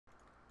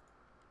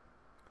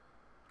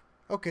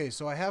Okay,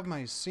 so I have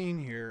my scene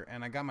here,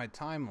 and I got my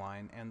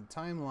timeline, and the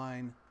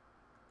timeline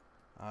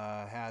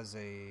has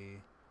a,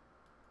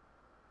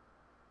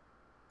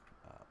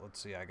 let's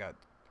see, I got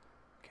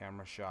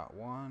camera shot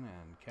 1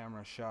 and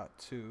camera shot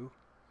 2,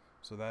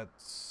 so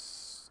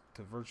that's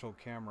to virtual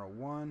camera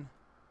 1,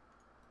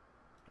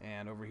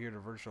 and over here to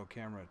virtual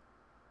camera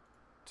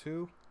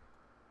 2,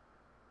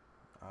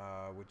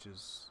 which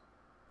is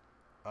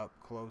up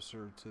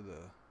closer to the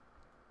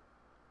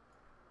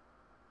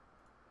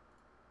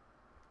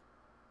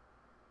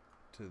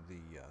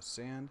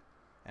sand.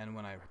 And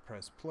when I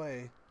press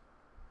play,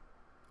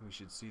 we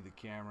should see the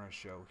camera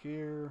show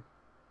here,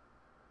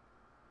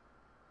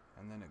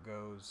 and then it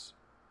goes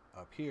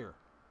up here,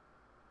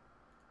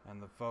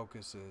 and the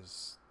focus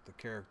is the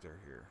character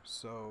here.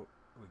 So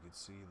we could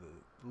see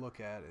the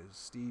look at is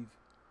Steve,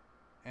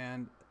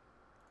 and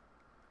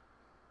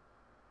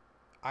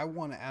I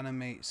want to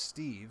animate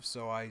Steve,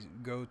 so I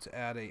go to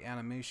add a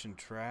animation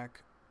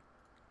track,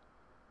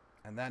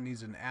 and that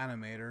needs an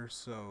animator.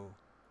 So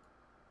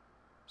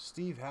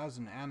Steve has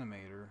an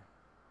animator.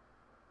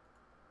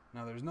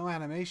 Now there's no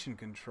animation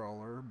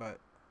controller, but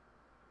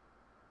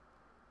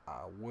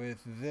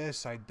with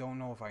this I don't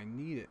know if I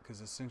need it, because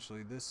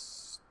essentially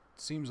this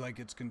seems like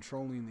it's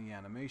controlling the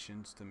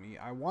animations to me.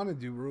 I want to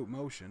do root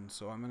motion,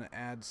 so I'm going to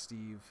add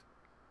Steve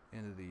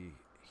into the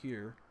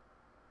here,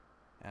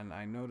 and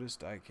I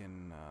noticed I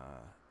can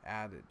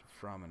add it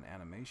from an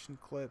animation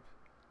clip,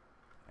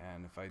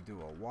 and if I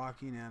do a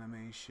walking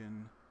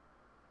animation,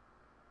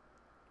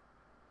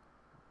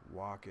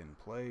 walk in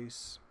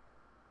place,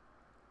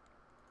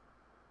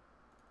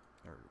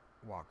 or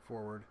walk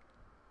forward,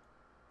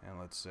 and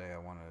let's say I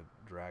want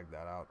to drag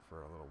that out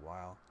for a little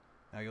while.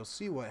 Now you'll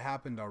see what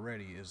happened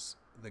already is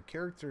the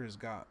character has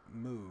got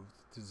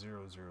moved to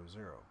 0, 0,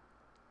 0,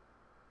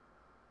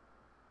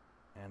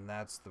 and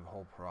that's the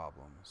whole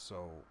problem.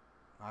 So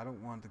I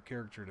don't want the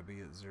character to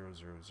be at 0,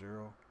 0,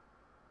 0.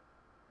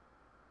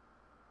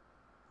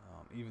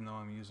 Even though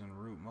I'm using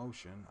root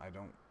motion, I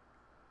don't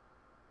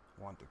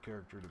want the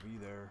character to be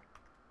there.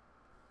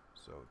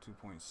 So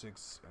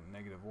 2.6 and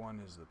 -1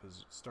 is the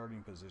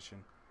starting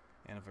position,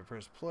 and if I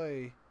press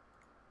play,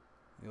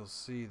 you'll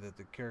see that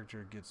the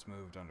character gets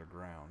moved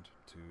underground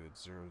to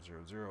its 0,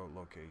 0, 0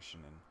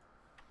 location. And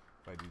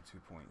if I do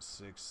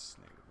 2.6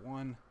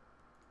 -1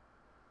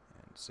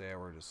 and say I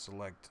were to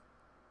select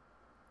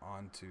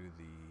onto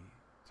the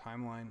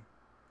timeline,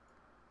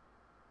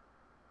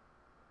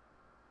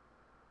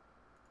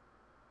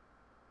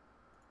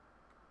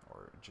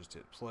 or just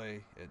hit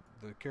play,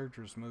 the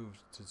character's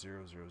moved to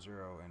 0, 0,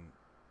 0, and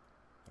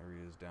there he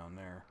is down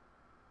there.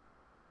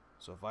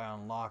 So if I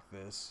unlock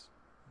this,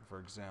 for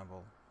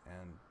example,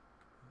 and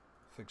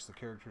fix the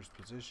character's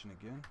position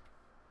again,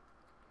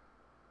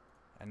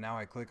 and now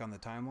I click on the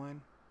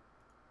timeline,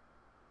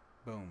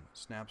 boom,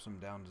 snaps him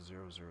down to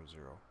 0, 0,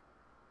 0.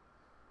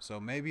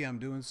 So maybe I'm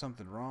doing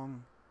something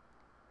wrong,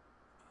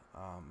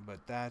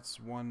 but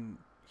that's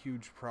one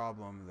huge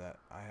problem that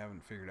I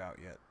haven't figured out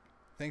yet.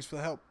 Thanks for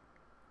the help.